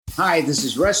Hi, this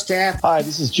is Russ Taff. Hi,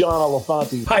 this is John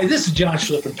Olifanti. Hi, this is John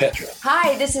Schlipper-Petra.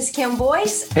 Hi, this is Kim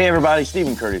Boyce. Hey everybody,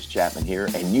 Stephen Curtis Chapman here,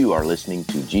 and you are listening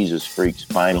to Jesus Freaks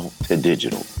Vinyl to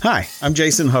Digital. Hi, I'm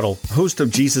Jason Huddle, host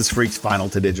of Jesus Freaks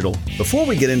Vinyl to Digital. Before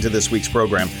we get into this week's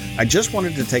program, I just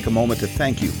wanted to take a moment to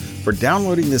thank you for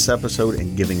downloading this episode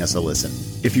and giving us a listen.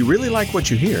 If you really like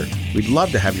what you hear, we'd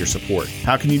love to have your support.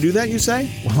 How can you do that, you say?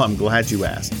 Well, I'm glad you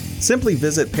asked. Simply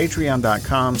visit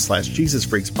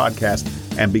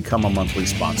patreon.com/JesusFreaksPodcast and become a monthly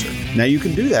sponsor. Now, you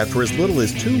can do that for as little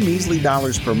as $2 measly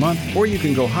per month, or you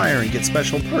can go higher and get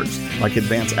special perks, like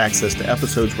advance access to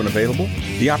episodes when available,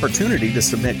 the opportunity to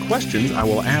submit questions I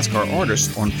will ask our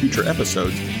artists on future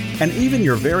episodes, and even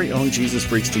your very own Jesus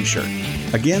Freaks t-shirt.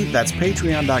 Again, that's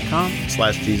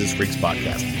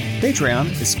patreon.com/JesusFreaksPodcast.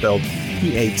 Patreon is spelled Patreon.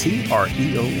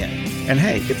 And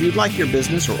hey, if you'd like your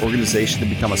business or organization to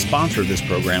become a sponsor of this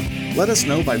program, let us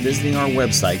know by visiting our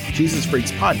website,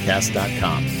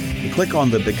 JesusFreaksPodcast.com, and click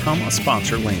on the Become a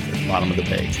Sponsor link at the bottom of the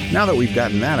page. Now that we've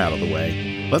gotten that out of the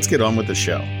way, let's get on with the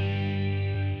show.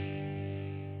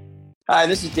 Hi,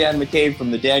 this is Dan McCabe from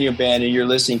the Daniel Band, and you're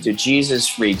listening to Jesus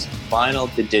Freaks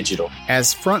Vinyl to Digital.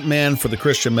 As frontman for the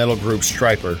Christian metal group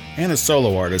Stryper and a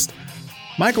solo artist,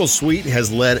 Michael Sweet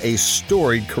has led a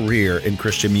storied career in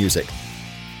Christian music.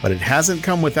 But it hasn't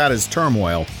come without his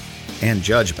turmoil and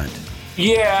judgment.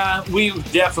 Yeah, we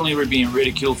definitely were being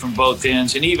ridiculed from both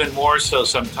ends, and even more so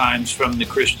sometimes from the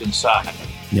Christian side.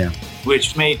 Yeah.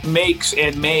 Which made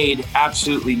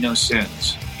absolutely no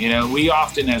sense. You know, we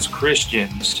often as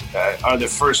Christians are the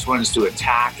first ones to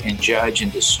attack and judge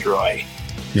and destroy.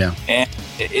 Yeah. And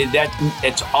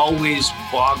it's always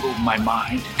boggled my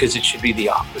mind because it should be the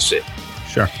opposite.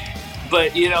 Sure.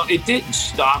 But, you know, it didn't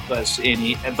stop us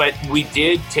but we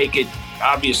did take it,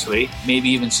 obviously, maybe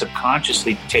even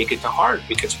subconsciously take it to heart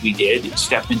because we did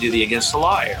step into the against the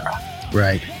law era.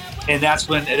 Right. And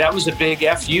that was a big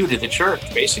FU to the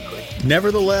church, basically.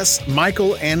 Nevertheless,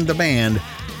 Michael and the band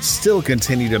still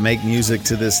continue to make music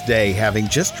to this day, having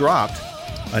just dropped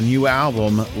a new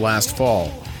album last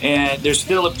fall. And there's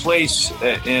still a place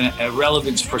and a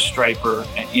relevance for Stryper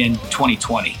in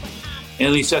 2020. And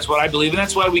at least that's what I believe, and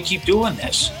that's why we keep doing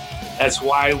this. That's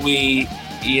why we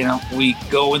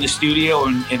go in the studio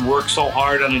and work so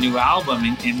hard on a new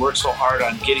album and work so hard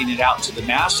on getting it out to the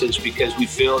masses because we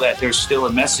feel that there's still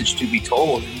a message to be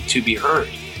told and to be heard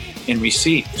and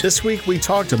received. This week we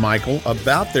talked to Michael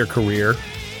about their career,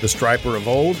 the Stryper of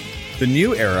old, the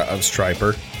new era of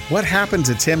Stryper, what happened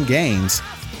to Tim Gaines,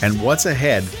 and what's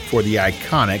ahead for the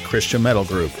iconic Christian metal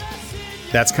group.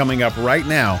 That's coming up right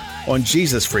now on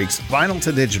Jesus Freaks Vinyl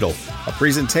to Digital, a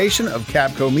presentation of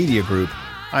Capco Media Group.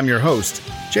 I'm your host,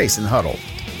 Jason Huddle.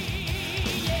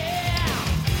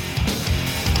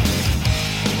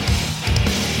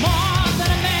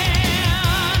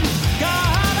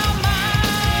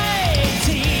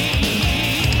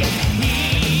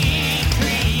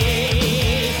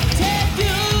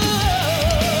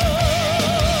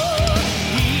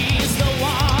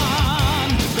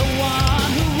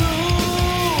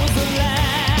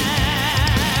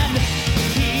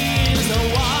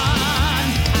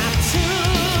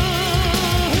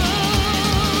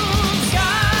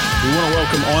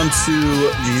 On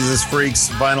to Jesus Freaks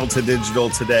Vinyl to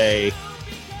Digital today.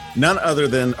 None other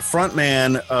than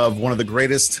frontman of one of the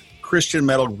greatest Christian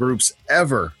metal groups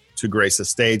ever to grace a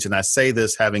stage, and I say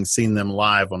this having seen them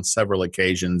live on several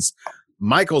occasions.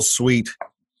 Michael Sweet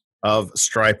of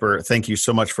Stryper, thank you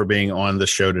so much for being on the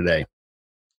show today.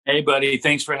 Hey, buddy.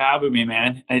 Thanks for having me,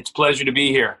 man. It's a pleasure to be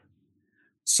here.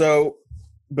 So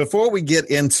before we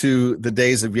get into the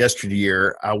days of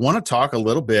yesteryear, I want to talk a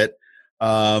little bit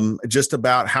just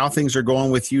about how things are going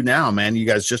with you now, man. You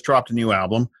guys just dropped a new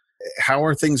album. How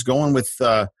are things going with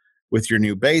your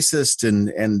new bassist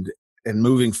and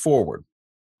moving forward?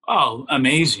 Oh,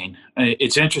 amazing.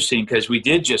 It's interesting because we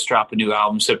did just drop a new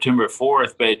album September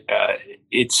 4th, but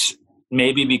it's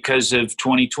maybe because of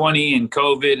 2020 and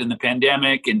COVID and the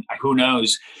pandemic and who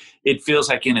knows, it feels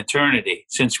like an eternity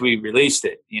since we released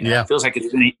it. You know, yeah. It feels like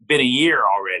it's been a year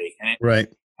already, and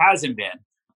it hasn't been.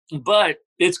 But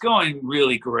it's going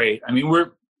really great. I mean,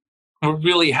 we're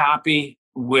really happy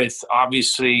with,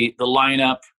 obviously, the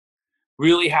lineup,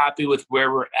 really happy with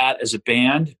where we're at as a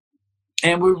band.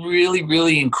 And we're really,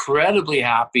 really incredibly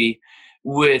happy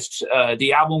with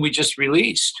the album we just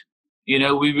released. You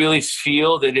know, we really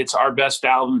feel that it's our best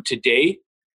album to date.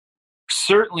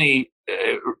 Certainly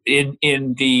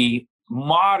in the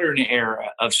modern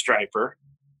era of Stryper,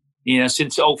 you know,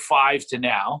 since 2005 to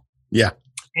now. Yeah.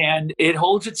 And it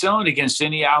holds its own against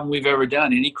any album we've ever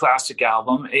done, any classic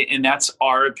album. And that's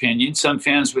our opinion. Some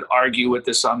fans would argue with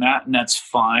us on that, and that's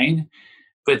fine.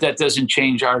 but that doesn't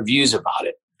change our views about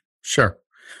it. Sure.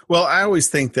 Well, I always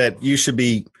think that you should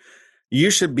be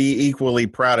equally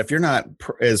proud. If you're not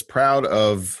as proud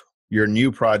of your new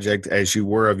project as you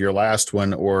were of your last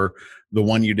one or the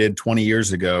one you did 20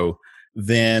 years ago,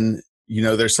 then,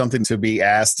 there's something to be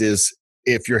asked is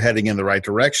if you're heading in the right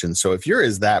direction. So if you're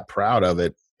as that proud of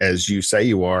it as you say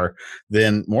you are,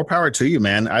 then more power to you,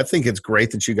 man. I think it's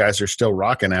great that you guys are still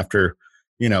rocking after,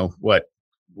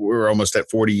 we're almost at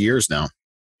 40 years now.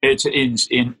 It's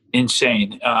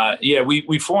insane.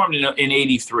 We formed in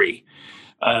 83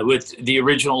 with the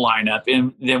original lineup,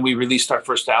 and then we released our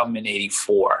first album in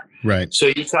 84. Right.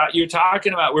 So you're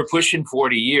talking about we're pushing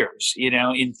 40 years.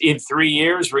 In 3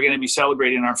 years, we're going to be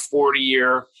celebrating our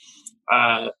 40-year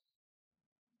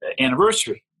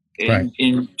anniversary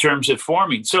in terms of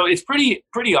forming. So it's pretty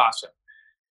awesome.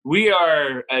 We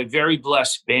are a very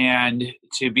blessed band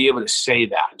to be able to say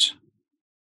that.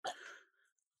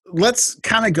 Let's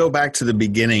kind of go back to the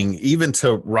beginning, even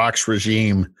to Rock's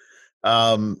Regime.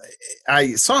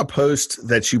 I saw a post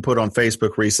that you put on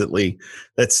Facebook recently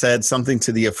that said something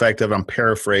to the effect of, I'm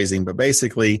paraphrasing, but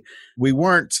basically we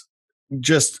weren't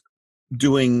just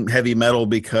doing heavy metal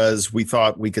because we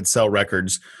thought we could sell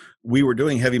records. We were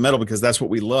doing heavy metal because that's what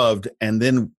we loved. And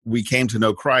then we came to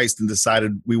know Christ and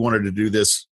decided we wanted to do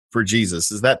this for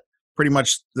Jesus. Is that pretty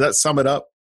much, does that sum it up?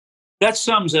 That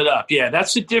sums it up. Yeah,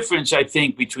 that's the difference, I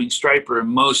think, between Stryper and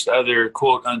most other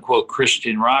quote-unquote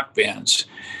Christian rock bands,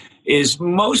 is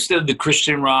most of the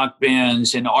Christian rock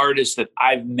bands and artists that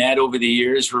I've met over the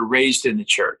years were raised in the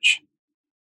church.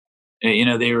 They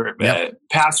were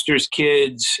pastors'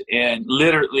 kids and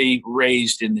literally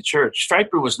raised in the church.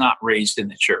 Stryper was not raised in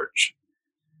the church.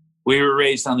 We were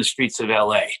raised on the streets of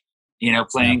L.A.,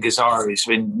 playing guitars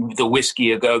and the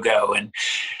Whiskey A Go-Go.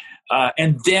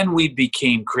 And then we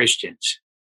became Christians,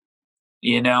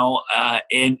 and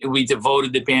we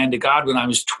devoted the band to God when I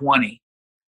was 20.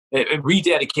 It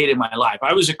rededicated my life.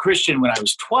 I was a Christian when I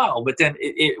was 12, but then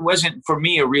it wasn't for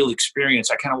me a real experience.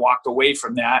 I kind of walked away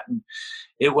from that, and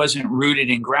it wasn't rooted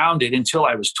and grounded until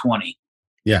I was 20.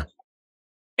 Yeah.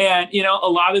 And, a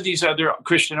lot of these other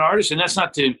Christian artists, and that's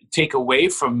not to take away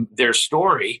from their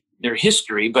story, their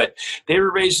history, but they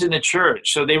were raised in the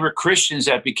church. So they were Christians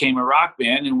that became a rock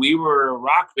band, and we were a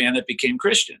rock band that became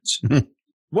Christians.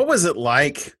 What was it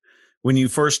like when you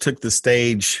first took the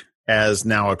stage as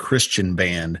now a Christian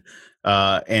band,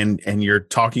 and you're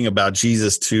talking about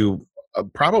Jesus to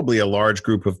probably a large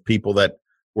group of people that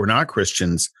were not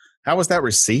Christians? How was that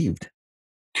received?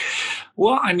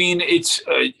 Well, I mean, it's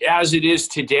as it is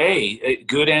today,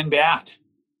 good and bad.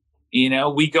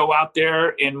 We go out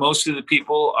there and most of the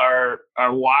people are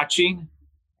watching,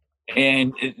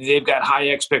 and they've got high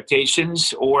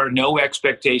expectations or no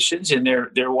expectations, and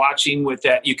they're watching with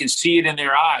that. You can see it in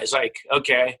their eyes, like,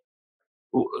 okay,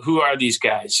 who are these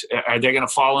guys? Are they going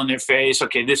to fall on their face?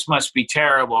 Okay, this must be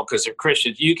terrible because they're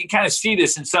Christians. You can kind of see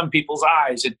this in some people's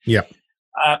eyes. And,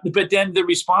 but then the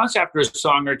response after a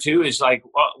song or two is like,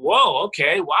 whoa,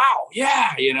 okay, wow,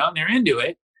 yeah, and they're into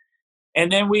it. And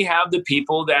then we have the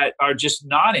people that are just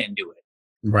not into it.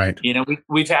 Right.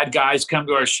 We've had guys come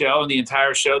to our show, and the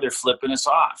entire show, they're flipping us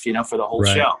off, for the whole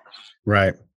show.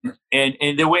 Right.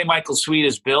 And the way Michael Sweet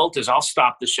is built is I'll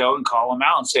stop the show and call him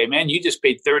out and say, man, you just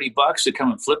paid $30 to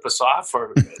come and flip us off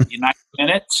for 90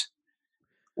 minutes.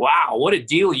 Wow, what a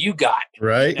deal you got.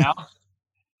 Right.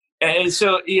 And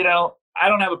so, I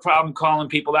don't have a problem calling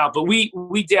people out, but we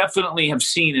definitely have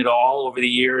seen it all over the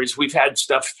years. We've had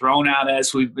stuff thrown at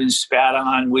us. We've been spat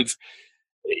on.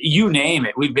 You name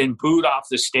it. We've been booed off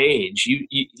the stage.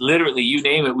 You literally, you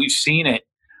name it. We've seen it.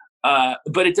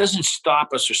 But it doesn't stop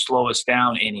us or slow us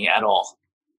down any at all.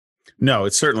 No,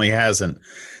 it certainly hasn't.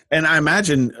 And I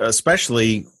imagine,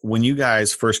 especially when you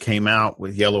guys first came out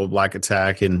with Yellow Black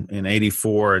Attack in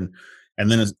 84 and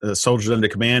then Soldiers Under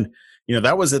Command,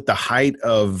 that was at the height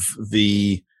of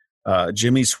the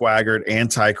Jimmy Swaggart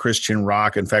anti-Christian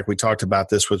rock. In fact, we talked about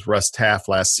this with Russ Taff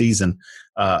last season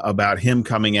about him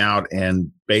coming out, and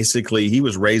basically he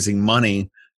was raising money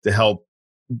to help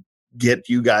get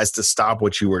you guys to stop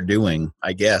what you were doing,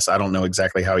 I guess. I don't know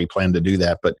exactly how he planned to do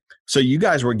that, but so you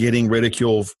guys were getting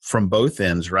ridicule from both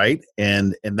ends, right?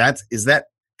 And is that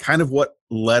kind of what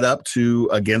led up to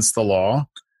Against the Law?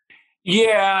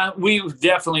 Yeah, we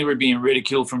definitely were being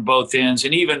ridiculed from both ends,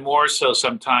 and even more so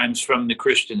sometimes from the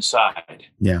Christian side.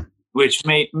 Yeah. Which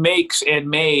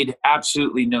made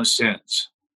absolutely no sense.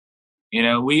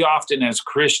 We often as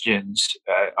Christians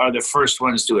are the first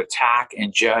ones to attack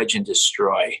and judge and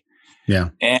destroy. Yeah.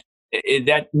 And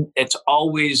it's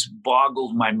always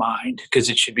boggled my mind because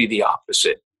it should be the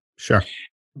opposite. Sure.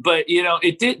 But,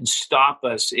 it didn't stop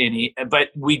us any, but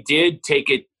we did take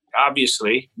it,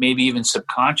 obviously, maybe even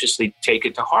subconsciously take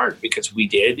it to heart, because we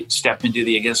did step into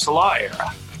the Against the Law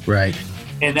era. Right.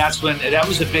 And that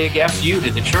was a big FU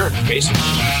to the church, basically.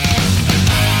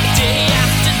 Day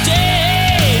after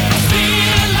day, I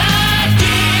feel like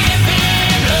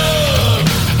giving up.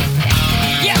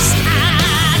 Yes,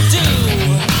 I do.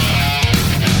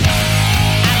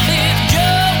 I lived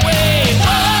your way.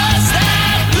 Was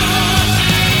that good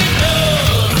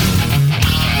enough?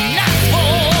 Not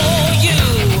for you.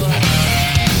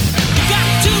 You got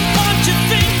to point your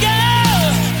finger.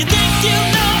 You think you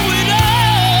know it all.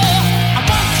 I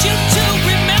want you to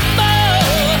remember,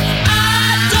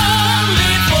 I don't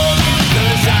live for you,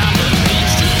 'cause I'm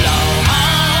against the law.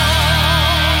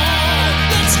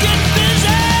 Let's get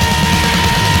busy.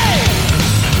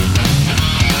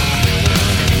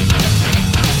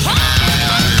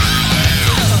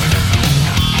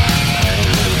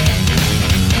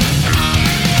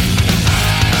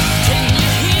 Can you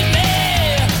hear me?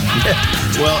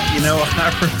 Well, I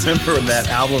remember when that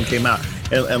album came out,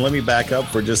 and let me back up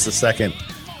for just a second,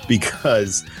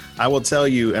 because I will tell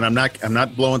you, and I'm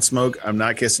not blowing smoke, I'm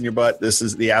not kissing your butt. This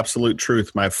is the absolute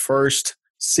truth. My first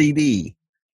CD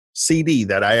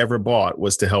that I ever bought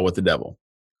was To Hell with the Devil.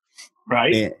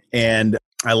 Right. And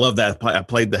I love that. I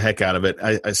played the heck out of it.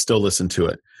 I still listen to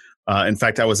it. In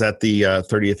fact, I was at the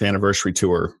 30th anniversary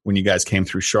tour when you guys came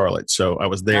through Charlotte. So I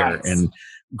was there. Nice. And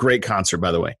great concert,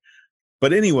 by the way.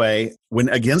 But anyway, when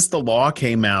Against the Law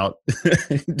came out,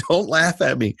 don't laugh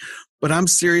at me, but I'm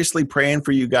seriously praying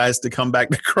for you guys to come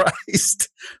back to Christ,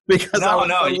 because I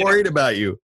was so worried about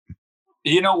you.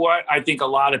 You know what? I think a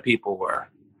lot of people were.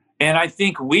 And I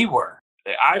think we were.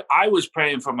 I was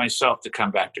praying for myself to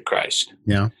come back to Christ.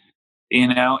 Yeah.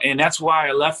 And that's why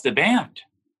I left the band.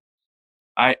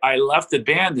 I left the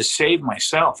band to save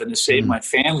myself and to save my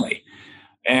family.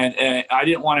 And I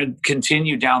didn't want to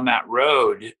continue down that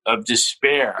road of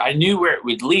despair. I knew where it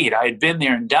would lead. I had been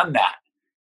there and done that,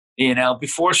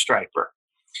 before Stryper.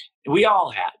 We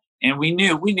all had, and we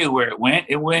knew where it went.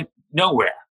 It went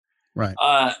nowhere. Right.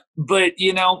 But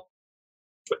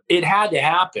it had to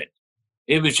happen.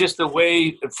 It was just a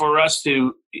way for us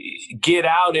to get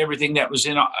out everything that was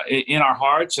in our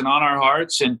hearts and on our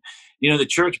hearts. And, the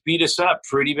church beat us up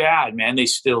pretty bad, man. They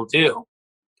still do.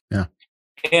 Yeah.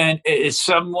 And it's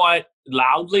somewhat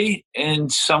loudly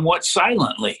and somewhat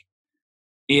silently.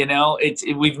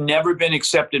 We've never been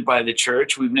accepted by the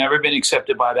church. We've never been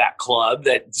accepted by that club,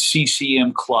 that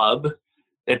CCM club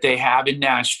that they have in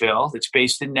Nashville, that's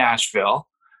based in Nashville.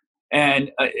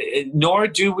 And nor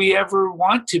do we ever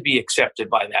want to be accepted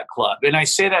by that club. And I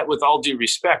say that with all due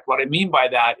respect. What I mean by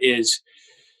that is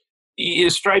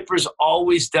Stryper's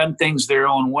always done things their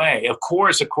own way, of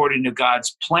course, according to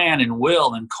God's plan and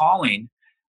will and calling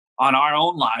on our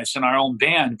own lives and our own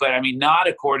band, but not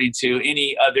according to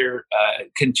any other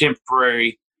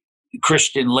contemporary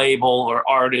Christian label or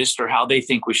artist or how they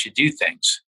think we should do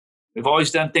things. We've always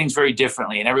done things very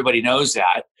differently, and everybody knows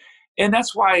that. And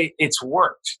that's why it's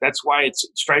worked. That's why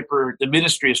Stryper, the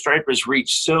ministry of Stryper, has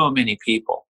reached so many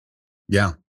people.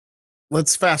 Yeah.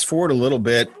 Let's fast forward a little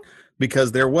bit,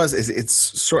 because it's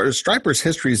sort of Stryper's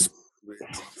histories.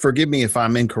 Forgive me if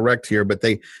I'm incorrect here, but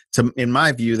in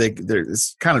my view,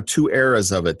 there's kind of two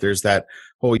eras of it. There's that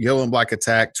whole Yellow and Black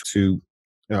attack to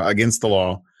Against the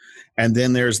Law. And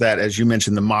then there's that, as you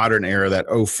mentioned, the modern era, that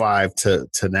 05 to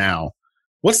now.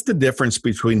 What's the difference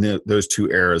between those two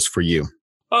eras for you?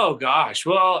 Oh, gosh.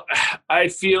 Well, I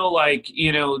feel like,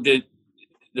 the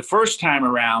first time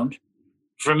around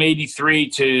from 83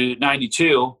 to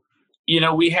 92,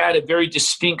 we had a very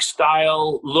distinct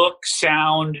style, look,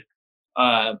 sound,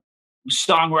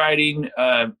 songwriting,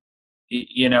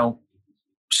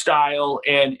 style,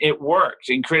 and it worked.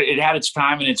 And it had its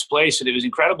time and its place, and it was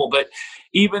incredible. But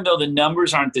even though the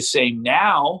numbers aren't the same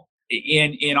now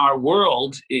in our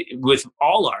world, with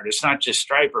all artists, not just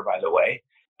Stryper, by the way,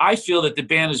 I feel that the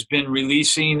band has been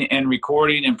releasing and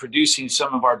recording and producing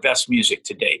some of our best music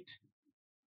to date.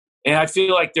 And I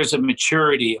feel like there's a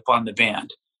maturity upon the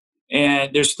band.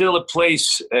 And there's still a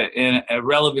place and a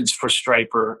relevance for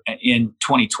Stryper in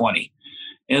 2020.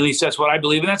 And at least that's what I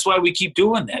believe. And that's why we keep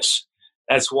doing this.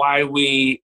 That's why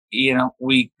we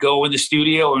go in the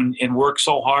studio and work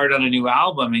so hard on a new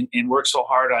album and work so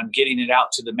hard on getting it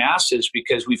out to the masses,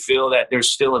 because we feel that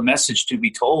there's still a message to be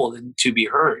told and to be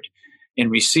heard and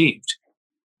received.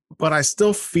 But I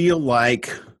still feel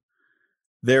like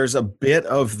there's a bit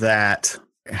of that.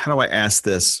 How do I ask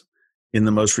this in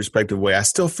the most respectful way? I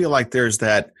still feel like there's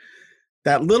that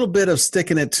little bit of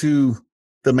sticking it to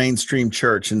the mainstream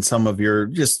church in some of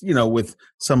your, with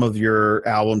some of your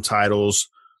album titles,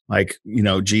 like,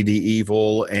 GD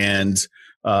Evil and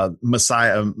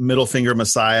Messiah, Middle Finger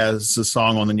Messiah is a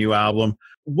song on the new album.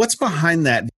 What's behind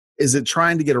that? Is it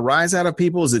trying to get a rise out of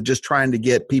people? Is it just trying to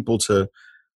get people to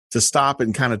stop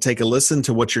and kind of take a listen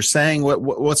to what you're saying?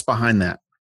 What's behind that?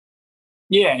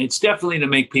 Yeah, it's definitely to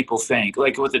make people think.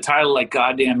 Like with a title like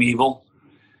Goddamn Evil,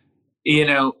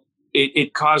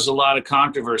 it caused a lot of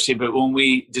controversy. But when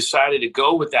we decided to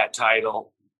go with that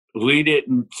title, we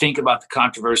didn't think about the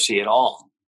controversy at all.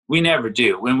 We never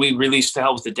do. When we released To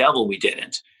Hell with the Devil, we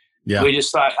didn't. Yeah. We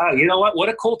just thought, oh, you know what? What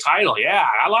a cool title. Yeah,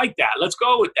 I like that. Let's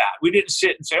go with that. We didn't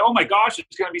sit and say, oh my gosh,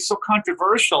 it's going to be so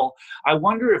controversial. I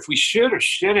wonder if we should or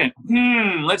shouldn't.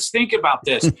 Let's think about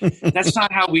this. That's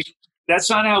not how we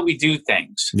do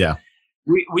things. Yeah.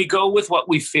 We go with what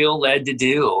we feel led to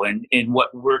do and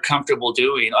what we're comfortable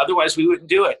doing. Otherwise, we wouldn't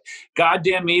do it.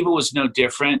 Goddamn Evil was no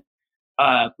different.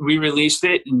 We released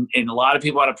it, and a lot of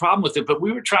people had a problem with it, but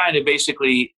we were trying to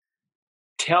basically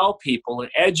tell people and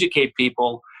educate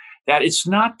people that it's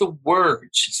not the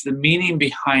words, it's the meaning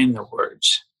behind the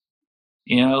words.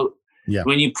 Yeah.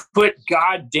 When you put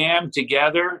goddamn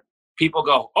together, people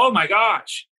go, oh my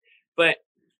gosh. But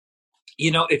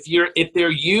if they're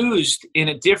used in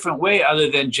a different way other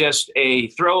than just a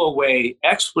throwaway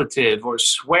expletive or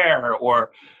swear or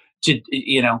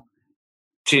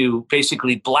to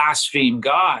basically blaspheme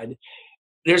God,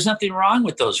 there's nothing wrong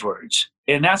with those words.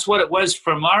 And that's what it was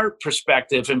from our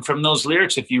perspective and from those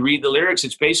lyrics. If you read the lyrics,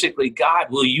 it's basically, God,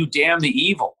 will you damn the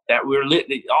evil that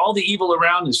all the evil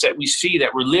around us that we see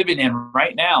that we're living in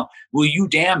right now, will you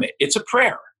damn it? It's a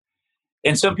prayer.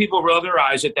 And some people roll their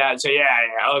eyes at that and say,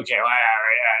 yeah, okay,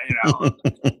 well,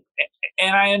 yeah.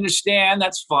 And I understand,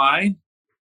 that's fine.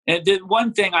 And the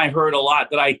one thing I heard a lot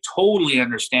that I totally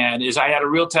understand is I had a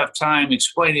real tough time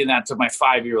explaining that to my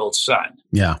 5-year-old son.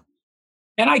 Yeah.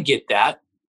 And I get that.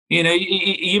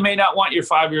 You may not want your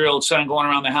 5-year-old son going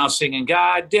around the house singing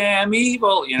 "Goddamn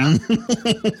Evil."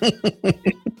 It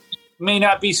may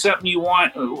not be something you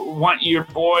want your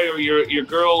boy or your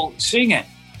girl singing.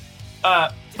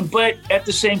 But at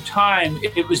the same time,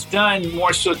 it was done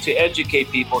more so to educate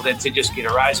people than to just get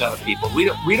a rise out of people.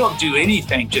 We don't do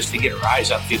anything just to get a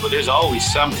rise out of people. There's always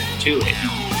something to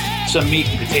it, some meat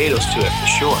and potatoes to it for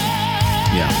sure.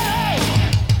 Yeah.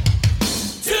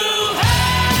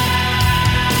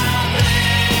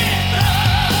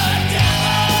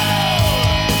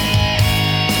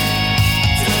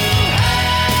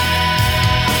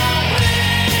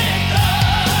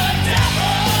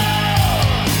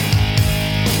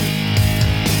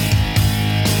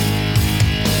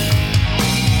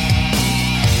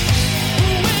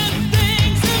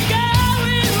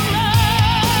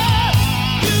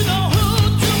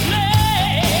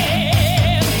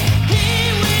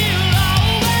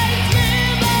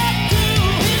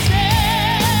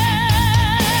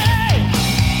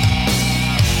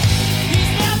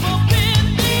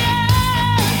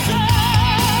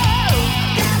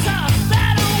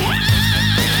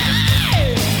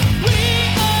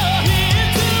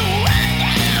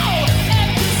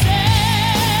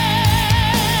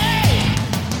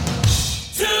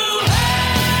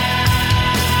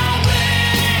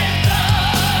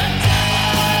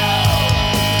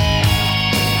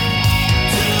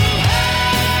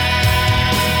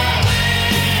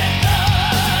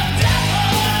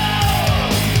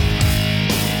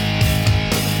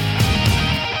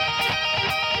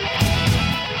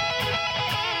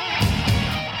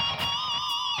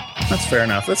 Fair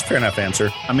enough. That's a fair enough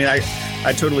answer. I mean, I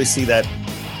totally see that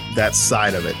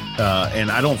side of it.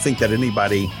 And I don't think that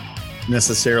anybody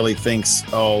necessarily thinks,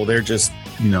 oh, they're just,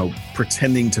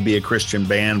 pretending to be a Christian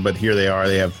band, but here they are.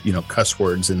 They have, cuss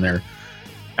words in their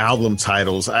album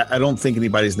titles. I don't think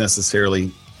anybody's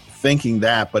necessarily thinking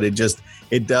that, but it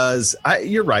does.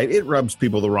 You're right. It rubs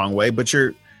people the wrong way, but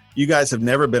you guys have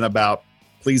never been about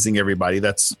pleasing everybody.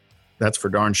 That's for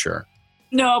darn sure.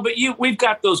 No, but we've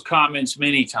got those comments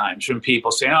many times from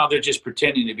people saying, oh, they're just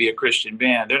pretending to be a Christian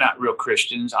band. They're not real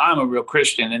Christians. I'm a real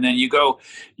Christian. And then you go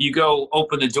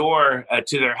open the door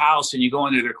to their house and you go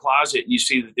into their closet and you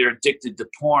see that they're addicted to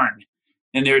porn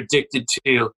and they're addicted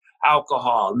to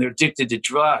alcohol and they're addicted to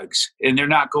drugs and they're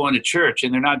not going to church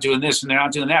and they're not doing this and they're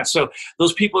not doing that. So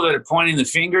those people that are pointing the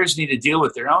fingers need to deal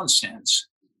with their own sins.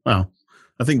 Well,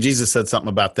 I think Jesus said something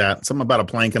about that. Something about a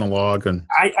plank and a log. And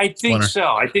I think so.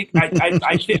 I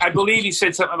believe he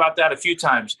said something about that a few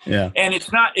times. Yeah. And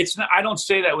it's not. I don't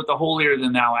say that with the holier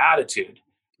than thou attitude.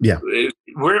 Yeah.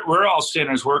 We're all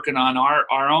sinners working on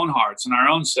our own hearts and our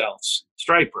own selves,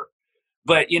 Stryper.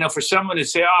 But for someone to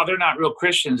say, oh, they're not real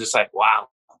Christians, it's like, wow.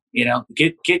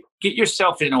 Get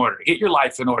yourself in order. Get your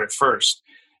life in order first.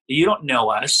 You don't know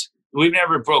us. We've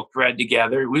never broke bread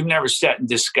together. We've never sat and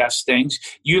discussed things.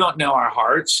 You don't know our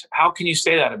hearts. How can you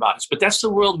say that about us? But that's the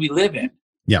world we live in.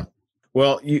 Yeah.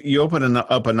 Well, you open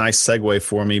up a nice segue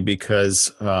for me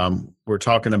because we're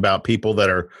talking about people that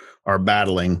are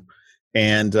battling,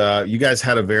 and you guys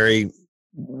had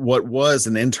what was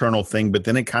an internal thing, but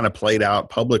then it kind of played out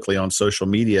publicly on social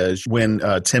media is when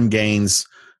Tim Gaines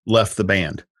left the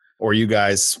band, or you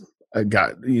guys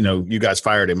you guys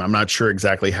fired him. I'm not sure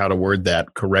exactly how to word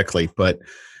that correctly, but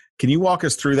can you walk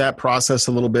us through that process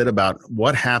a little bit about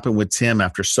what happened with Tim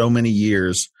after so many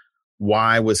years?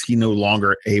 Why was he no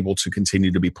longer able to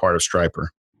continue to be part of Stryper?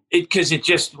 Because it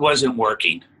just wasn't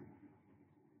working.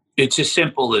 It's as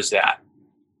simple as that.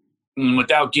 And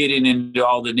without getting into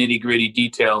all the nitty gritty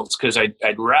details, because I'd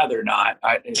rather not.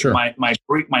 Sure.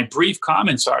 My brief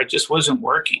comments are it just wasn't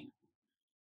working.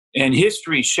 And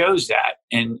history shows that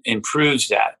and proves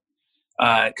that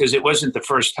because it wasn't the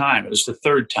first time; it was the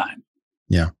third time.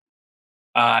 Yeah.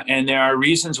 And there are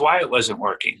reasons why it wasn't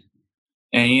working.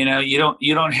 And you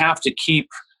don't have to keep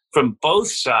from both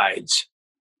sides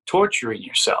torturing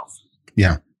yourself.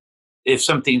 Yeah. If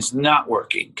something's not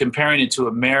working, comparing it to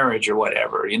a marriage or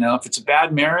whatever, if it's a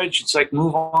bad marriage, it's like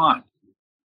move on.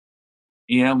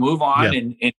 Move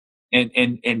on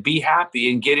and be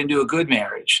happy and get into a good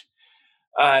marriage.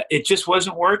 It just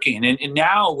wasn't working. And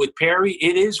now with Perry,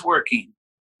 it is working.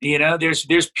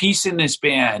 There's peace in this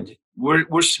band.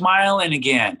 We're smiling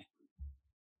again.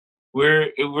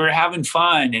 We're having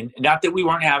fun, and not that we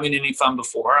weren't having any fun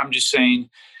before. I'm just saying,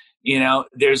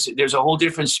 there's a whole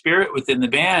different spirit within the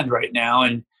band right now,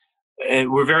 and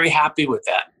we're very happy with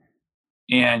that.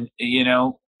 And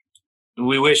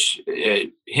we wish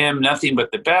him nothing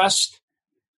but the best.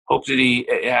 Hope that he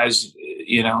has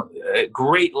a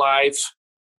great life.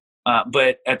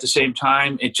 But at the same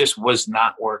time, it just was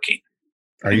not working.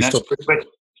 That's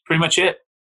pretty much it.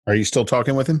 Are you still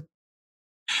talking with him?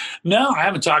 No, I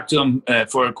haven't talked to him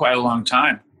for quite a long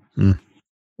time.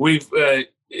 We've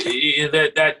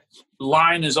that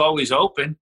line is always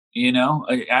open.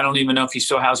 I don't even know if he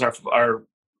still has our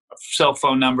cell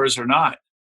phone numbers or not.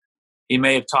 He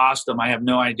may have tossed them. I have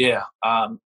no idea.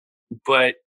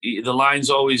 But the line's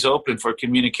always open for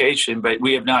communication, but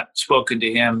we have not spoken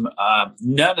to him.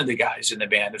 None of the guys in the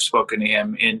band have spoken to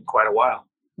him in quite a while.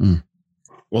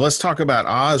 Well, let's talk about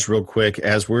Oz real quick.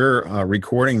 As we're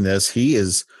recording this, he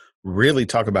is really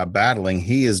talk about battling.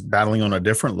 He is battling on a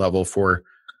different level for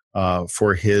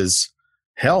his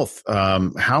health.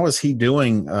 How is he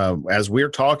doing? As we're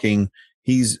talking,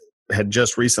 had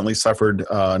just recently suffered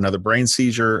another brain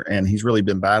seizure, and he's really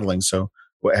been battling. So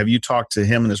have you talked to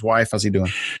him and his wife? How's he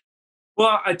doing?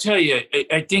 Well, I tell you,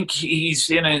 I think he's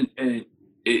in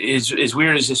as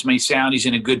weird as this may sound, he's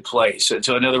in a good place.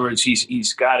 So in other words,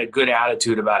 he's got a good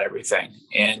attitude about everything,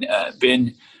 and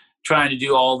been trying to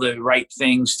do all the right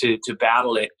things to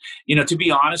battle it. To be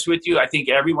honest with you, I think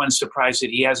everyone's surprised that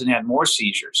he hasn't had more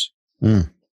seizures. And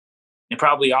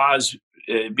probably Oz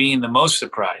being the most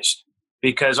surprised,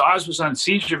 because Oz was on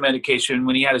seizure medication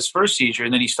when he had his first seizure,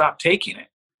 and then he stopped taking it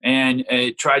and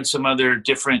tried some other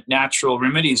different natural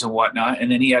remedies and whatnot,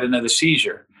 and then he had another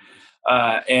seizure.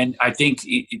 And I think,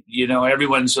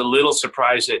 everyone's a little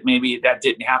surprised that maybe that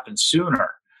didn't happen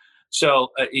sooner.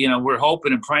 So, we're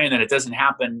hoping and praying that it doesn't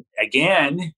happen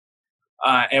again.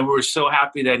 And we're so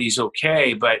happy that he's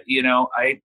okay. But,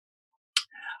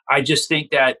 I just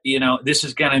think that, this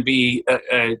is going to be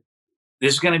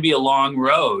a long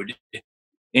road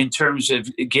in terms of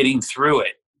getting through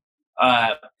it.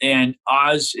 And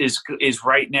Oz is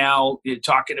right now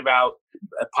talking about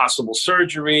a possible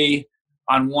surgery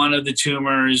on one of the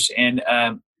tumors, and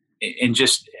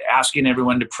just asking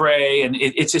everyone to pray. And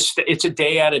it's a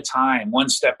day at a time, one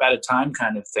step at a time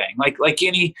kind of thing. Like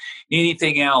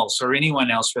anything else, or anyone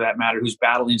else for that matter, who's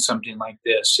battling something like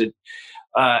this.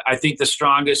 I think the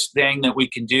strongest thing that we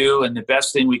can do, and the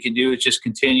best thing we can do, is just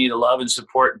continue to love and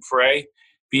support and pray,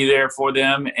 be there for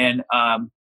them, and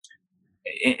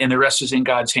the rest is in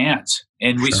God's hands.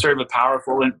 And we serve a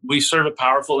powerful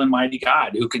and mighty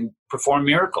God who can perform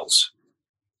miracles.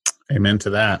 Amen to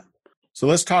that. So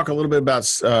let's talk a little bit about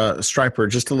Stryper,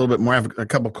 just a little bit more. I have a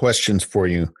couple questions for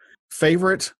you.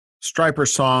 Favorite Stryper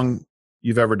song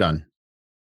you've ever done?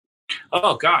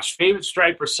 Oh gosh, favorite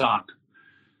Stryper song.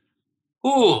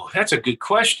 Ooh, that's a good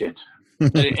question.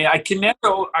 I can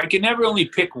never only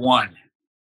pick one.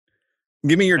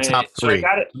 Give me your top three.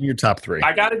 Your top three.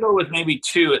 I got to go with maybe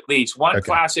two at least. One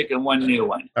classic and one new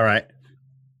one. All right.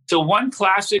 So one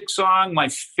classic song, my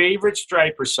favorite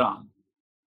Stryper song.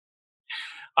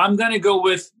 I'm going to go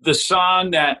with the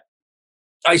song that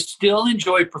I still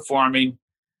enjoy performing.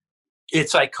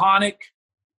 It's iconic.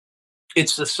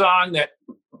 it's the song that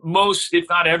most, if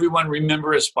not everyone,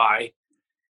 remember us by.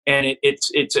 And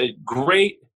it's a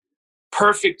great,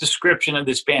 perfect description of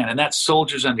this band, and that's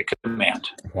Soldiers Under Command.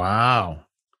 Wow.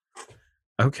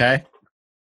 Okay.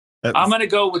 I'm going to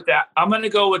go with that. I'm going to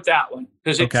go with that one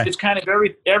because it's kind of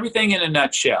everything in a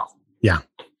nutshell. Yeah.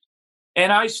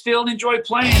 And I still enjoy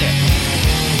playing it.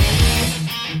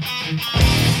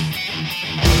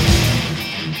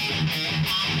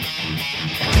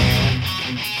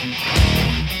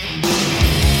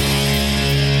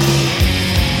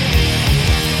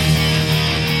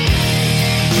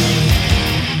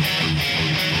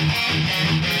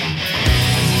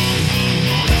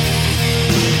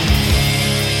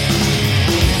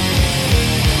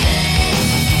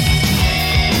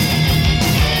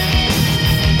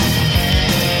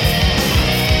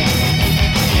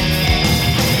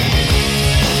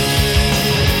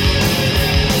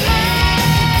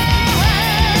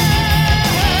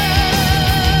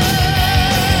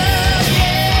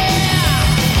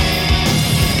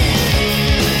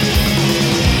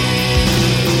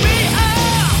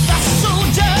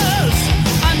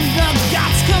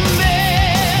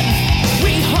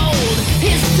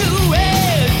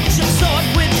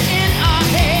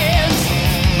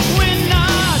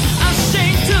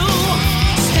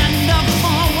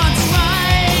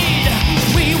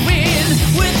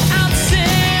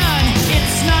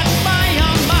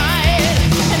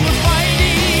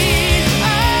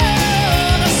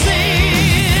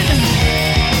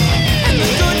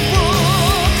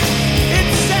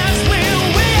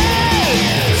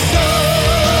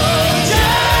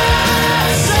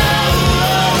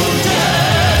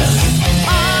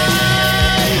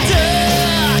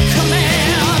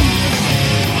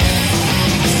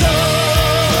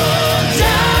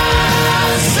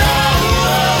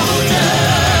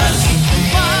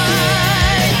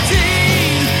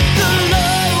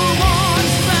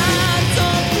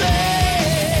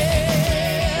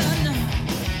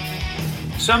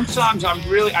 Some songs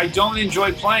I don't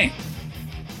enjoy playing.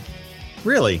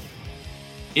 Really?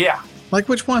 Yeah. Like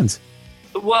which ones?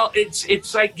 Well,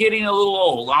 it's like getting a little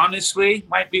old, honestly.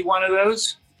 Might be one of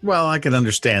those. Well, I can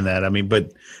understand that. I mean,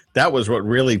 but that was what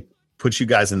really put you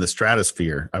guys in the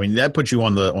stratosphere. I mean, that put you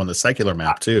on the secular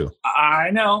map too. I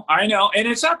know. And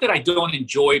it's not that I don't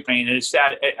enjoy playing it. It's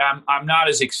that I'm not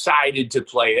as excited to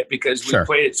play it because we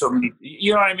played it so many,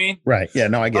 you know what I mean? Right. Yeah,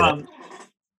 no, I get it.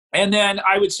 And then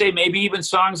I would say maybe even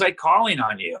songs like Calling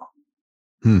on You.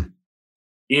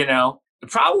 You know,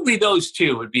 probably those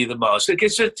two would be the most.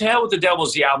 Because To Hell with the Devil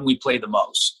is the album we play the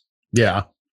most. Yeah.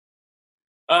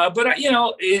 But, you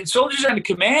know, in Soldiers Under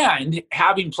Command,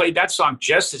 having played that song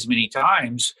just as many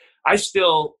times, I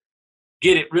still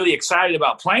get it really excited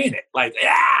about playing it. Like,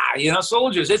 you know,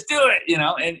 Soldiers, let's do it, you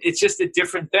know. And it's just a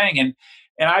different thing. And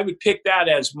I would pick that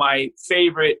as my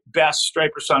favorite, best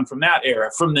Stryper song from that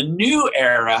era. From the new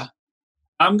era,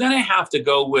 I'm going to have to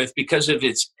go with, because of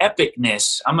its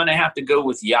epicness, I'm going to have to go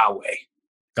with Yahweh.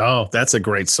 Oh, that's a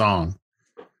great song.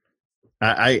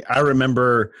 I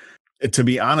remember, to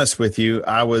be honest with you,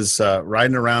 I was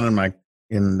riding around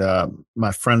in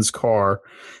my friend's car,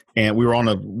 and we were on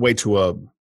a way to a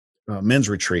men's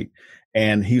retreat.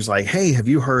 And he was like, "Hey, have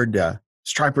you heard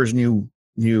Stryper's new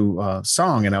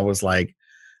song?" And I was like,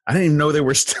 I didn't even know they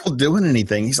were still doing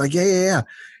anything. He's like, yeah.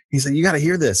 He said, "You got to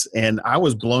hear this." And I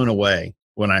was blown away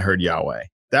when I heard Yahweh.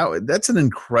 That's an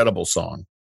incredible song.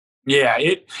 Yeah,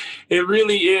 it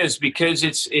really is, because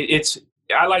it's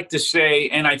I like to say,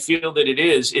 and I feel that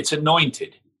it's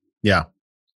anointed. Yeah.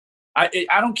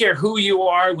 I don't care who you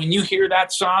are. When you hear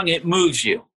that song, it moves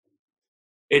you.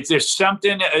 There's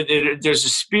something, there's a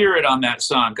spirit on that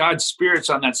song. God's spirit's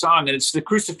on that song. And it's the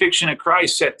crucifixion of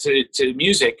Christ set to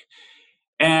music.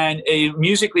 And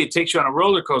musically, it takes you on a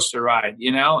roller coaster ride,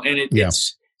 you know, and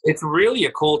it's really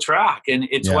a cool track, and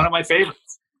it's one of my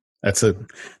favorites. That's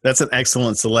an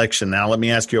excellent selection. Now, let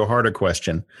me ask you a harder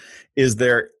question. Is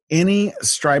there any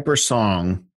Stryper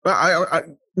song?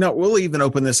 No, we'll even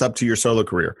open this up to your solo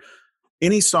career.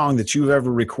 Any song that you've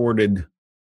ever recorded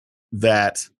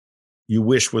that you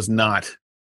wish was not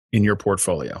in your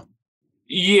portfolio?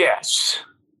 Yes.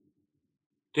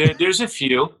 There's a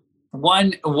few.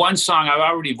 One song, I've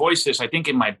already voiced this, I think,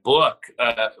 in my book.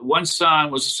 One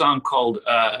song was a song called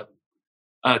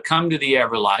Come to the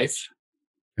Everlife.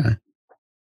 Okay.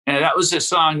 And that was a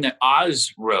song that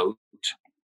Oz wrote.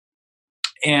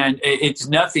 And it's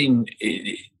nothing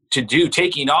to do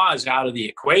taking Oz out of the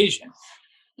equation.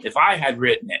 If I had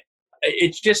written it,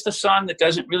 it's just a song that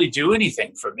doesn't really do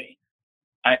anything for me.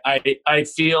 I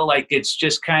feel like it's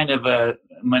just kind of a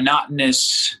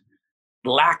monotonous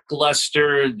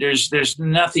lackluster. There's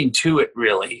nothing to it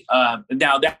really.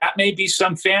 Now that may be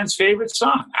some fans' favorite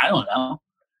song. I don't know.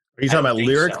 Are you talking about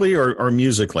lyrically or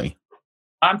musically?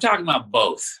 I'm talking about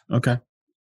both. Okay.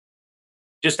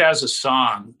 Just as a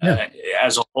song,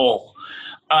 as a whole.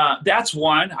 That's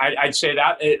one. I'd say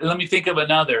that. Let me think of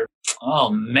another. Oh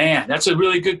man, that's a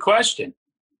really good question.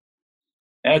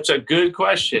 That's a good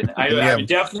question. I would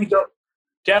definitely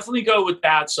go with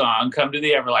that song, "Come to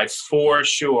the Everlight," for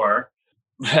sure.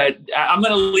 But I'm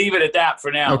going to leave it at that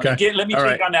for now. Okay. Let me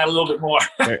think on that a little bit more.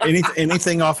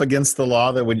 Anything off Against the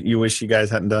Law that you wish you guys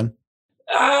hadn't done?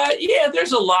 Yeah,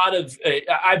 there's a lot of.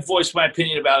 I've voiced my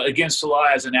opinion about Against the Law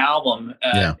as an album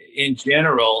in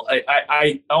general.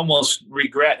 I almost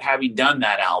regret having done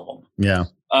that album. Yeah.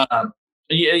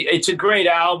 It's a great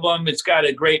album. It's got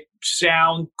a great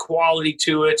sound quality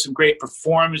to it, some great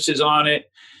performances on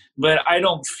it. But I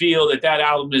don't feel that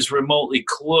album is remotely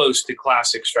close to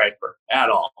classic Stryper at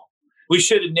all. We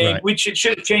should have named. Right. We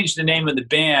should have changed the name of the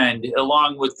band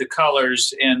along with the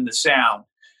colors and the sound.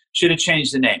 Should have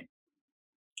changed the name.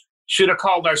 Should have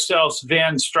called ourselves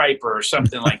Van Stryper or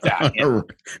something like that. You know?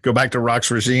 Go back to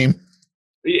Rock's Regime.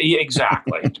 Yeah,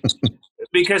 exactly.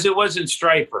 Because it wasn't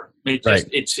Stryper.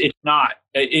 It's not.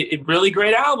 It really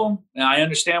great album. And I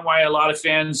understand why a lot of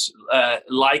fans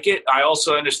like it. I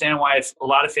also understand why a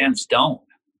lot of fans don't.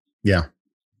 Yeah.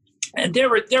 And there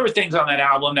were things on that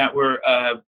album that were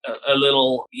a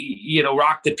little,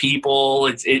 rock the people.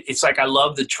 It's like I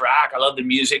love the track, I love the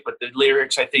music, but the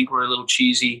lyrics I think were a little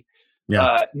cheesy.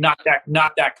 Yeah. Not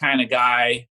that kind of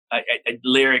guy. I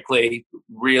lyrically,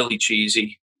 really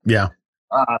cheesy. Yeah.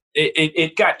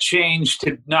 It got changed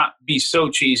to not be so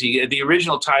cheesy. The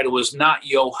original title was "Not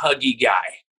Yo Huggy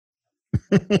Guy."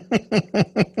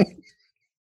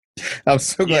 I'm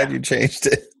so glad you changed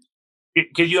it.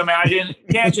 Could you imagine?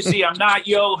 Can't you see I'm not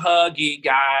yo huggy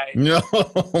guy? No,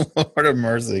 Lord of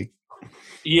mercy.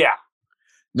 Yeah.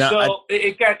 Now,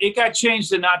 it got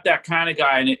changed to "Not That Kind of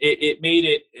Guy," and it made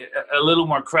it a little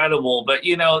more credible. But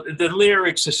the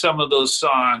lyrics of some of those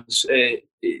songs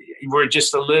were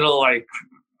just a little like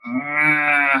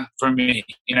for me.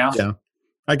 Yeah,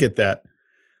 I get that.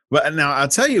 But now I'll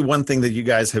tell you one thing that you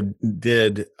guys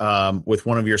did with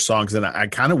one of your songs, and I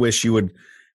kind of wish you would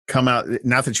come out.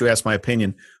 Not that you asked my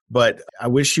opinion, but I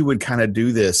wish you would kind of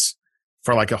do this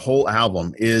for like a whole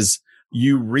album. Is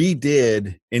you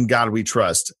redid "In God We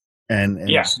Trust" and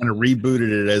kind of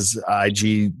rebooted it as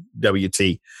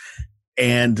IGWT,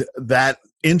 and that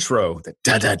intro, that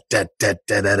da da da da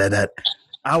da da da da.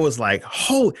 I was like,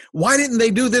 "Oh, why didn't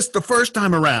they do this the first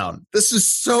time around? This is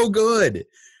so good."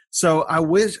 So I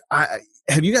wish.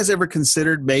 Have you guys ever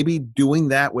considered maybe doing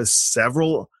that with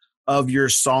several of your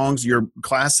songs, your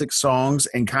classic songs,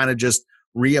 and kind of just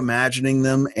reimagining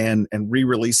them and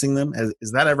re-releasing them? Has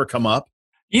that ever come up?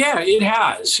 Yeah, it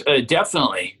has,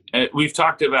 definitely. We've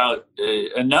talked about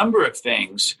a number of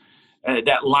things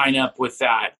that line up with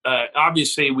that.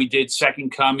 Obviously, we did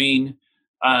Second Coming.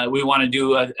 We want to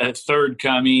do a Third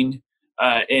Coming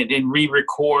and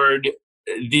re-record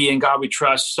the "In God We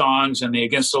Trust" songs and the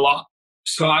 "Against the Law"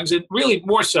 songs. And really,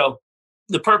 more so,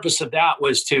 the purpose of that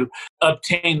was to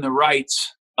obtain the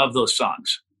rights of those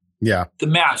songs. Yeah. The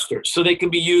masters. So they can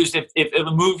be used if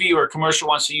a movie or a commercial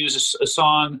wants to use a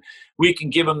song, we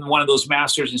can give them one of those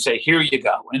masters and say, "Here you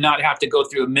go," and not have to go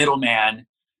through a middleman,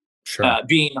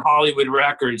 being Hollywood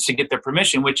Records to get their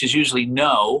permission, which is usually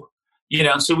no.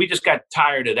 So we just got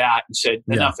tired of that and said,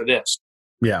 enough of this.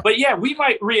 Yeah. But we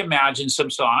might reimagine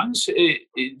some songs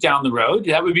down the road.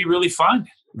 That would be really fun.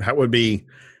 That would be,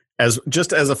 as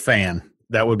a fan,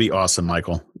 that would be awesome,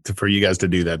 Michael, for you guys to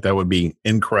do that. That would be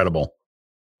incredible.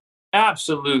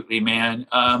 Absolutely, man.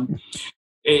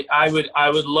 I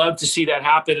would love to see that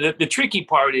happen. The tricky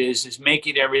part is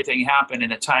making everything happen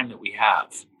in a time that we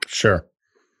have. Sure.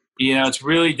 It's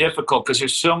really difficult because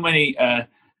there's so many,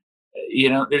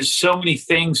 there's so many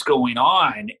things going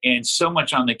on and so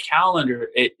much on the calendar.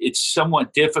 It's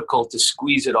somewhat difficult to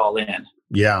squeeze it all in.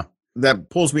 Yeah. That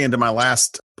pulls me into my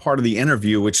last part of the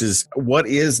interview, which is what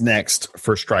is next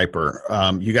for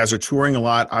Stryper? You guys are touring a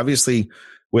lot, obviously,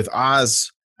 with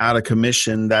Oz out of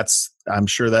commission. I'm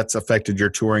sure that's affected your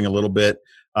touring a little bit.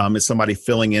 Is somebody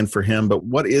filling in for him? But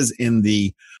what is in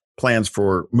the plans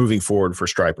for moving forward for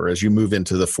Stryper as you move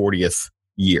into the 40th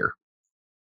year?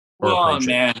 Well,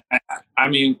 man, I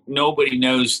mean, nobody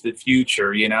knows the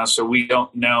future, so we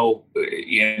don't know,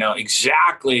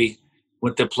 exactly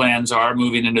what the plans are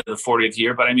moving into the 40th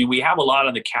year. But I mean, we have a lot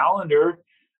on the calendar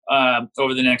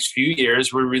over the next few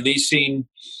years. We're releasing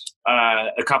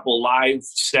a couple live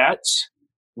sets,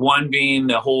 one being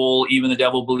the whole Even the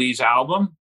Devil Believes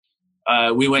album.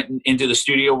 We went into the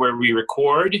studio where we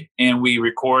record, and we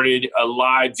recorded a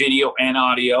live video and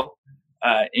audio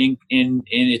in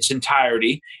its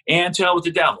entirety, and To Hell with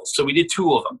the Devil. So we did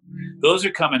 2 of them. Those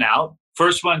are coming out.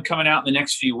 First one coming out in the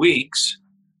next few weeks,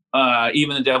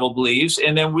 Even the Devil Believes.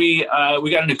 And then we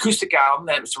got an acoustic album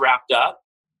that was wrapped up.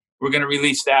 We're going to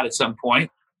release that at some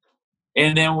point.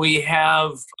 And then we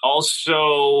have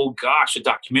also, a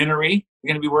documentary we're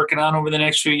going to be working on over the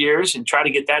next few years and try to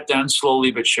get that done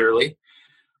slowly but surely.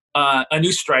 A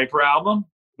new Stryper album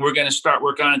we're going to start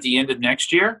work on at the end of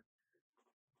next year.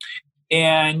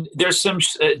 And there's some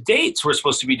dates we're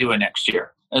supposed to be doing next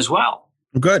year as well.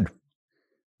 Good.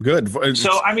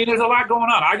 So, I mean, there's a lot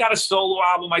going on. I got a solo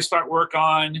album I start work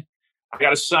on. I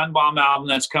got a Sunbomb album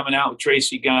that's coming out with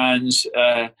Tracy Guns.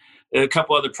 A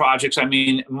couple other projects. I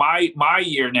mean, my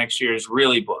year next year is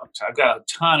really booked. I've got a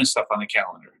ton of stuff on the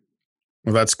calendar.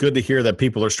 Well, that's good to hear that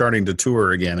people are starting to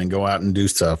tour again and go out and do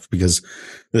stuff, because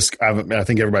I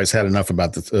think everybody's had enough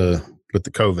about with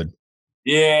the COVID.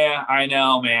 Yeah, I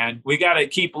know, man. We got to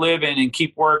keep living and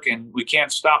keep working. We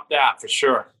can't stop that for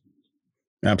sure.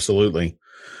 Absolutely.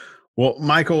 Well,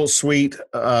 Michael Sweet,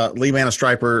 lead man of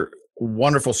Stryper,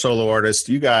 wonderful solo artist.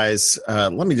 You guys,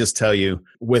 let me just tell you,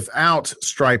 without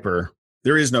Stryper,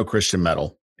 there is no Christian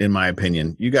metal, in my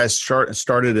opinion. You guys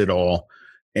started it all.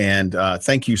 And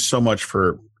thank you so much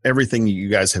for everything you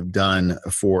guys have done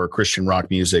for Christian rock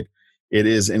music. It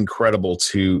is incredible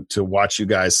to watch you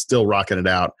guys still rocking it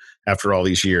out after all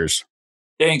these years.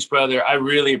 Thanks, brother. I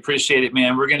really appreciate it,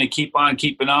 man. We're going to keep on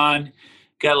keeping on.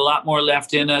 Got a lot more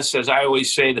left in us. As I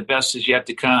always say, the best is yet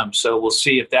to come. So we'll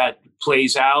see if that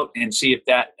plays out and see if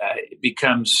that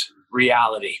becomes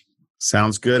reality.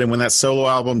 Sounds good. And when that solo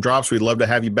album drops, we'd love to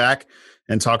have you back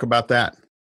and talk about that.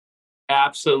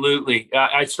 Absolutely.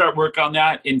 I start work on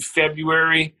that in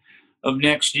February of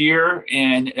next year,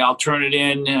 and I'll turn it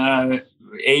in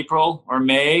April or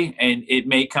May, and it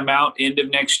may come out end of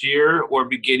next year or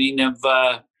beginning of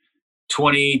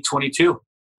 2022.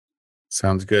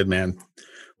 Sounds good, man.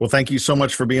 Well, thank you so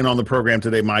much for being on the program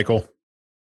today, Michael.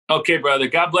 Okay, brother.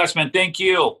 God bless, man. Thank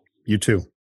you. You too.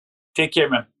 Take care,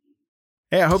 man.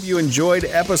 Hey, I hope you enjoyed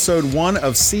episode 1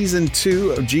 of season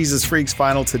 2 of Jesus Freaks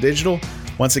Vinyl to Digital.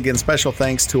 Once again, special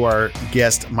thanks to our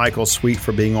guest, Michael Sweet,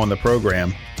 for being on the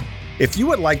program. If you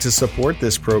would like to support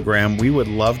this program, we would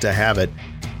love to have it.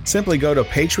 Simply go to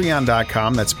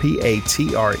patreon.com. That's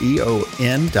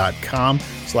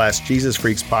patreon.com/Jesus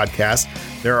Freaks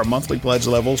Podcast. There are monthly pledge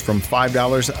levels from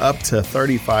 $5 up to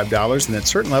 $35. And at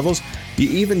certain levels, you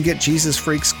even get Jesus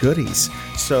Freaks goodies.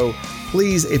 So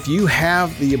please, if you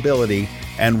have the ability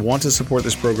and want to support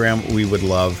this program, we would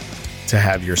love to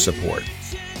have your support.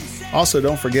 Also,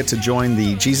 don't forget to join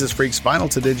the Jesus Freaks Vinyl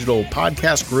to Digital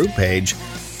podcast group page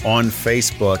on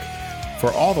Facebook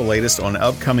for all the latest on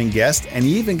upcoming guests, and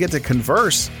you even get to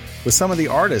converse with some of the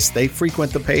artists. They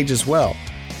frequent the page as well,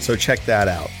 so check that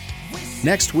out.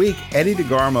 Next week, Eddie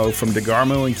DeGarmo from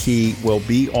DeGarmo and Key will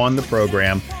be on the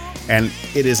program, and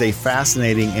it is a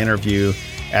fascinating interview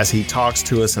as he talks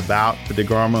to us about the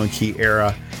DeGarmo and Key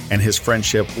era and his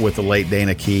friendship with the late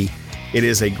Dana Key. It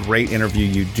is a great interview.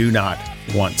 You do not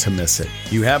want to miss it.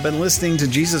 You have been listening to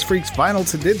Jesus Freaks Vinyl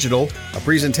to Digital, a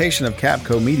presentation of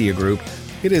Capco Media Group.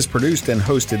 It is produced and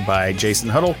hosted by Jason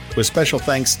Huddle, with special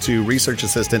thanks to research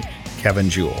assistant Kevin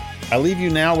Jewell. I leave you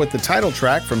now with the title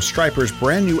track from Stryper's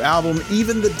brand new album,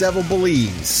 Even the Devil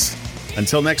Believes.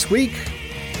 Until next week,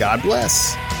 God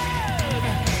bless.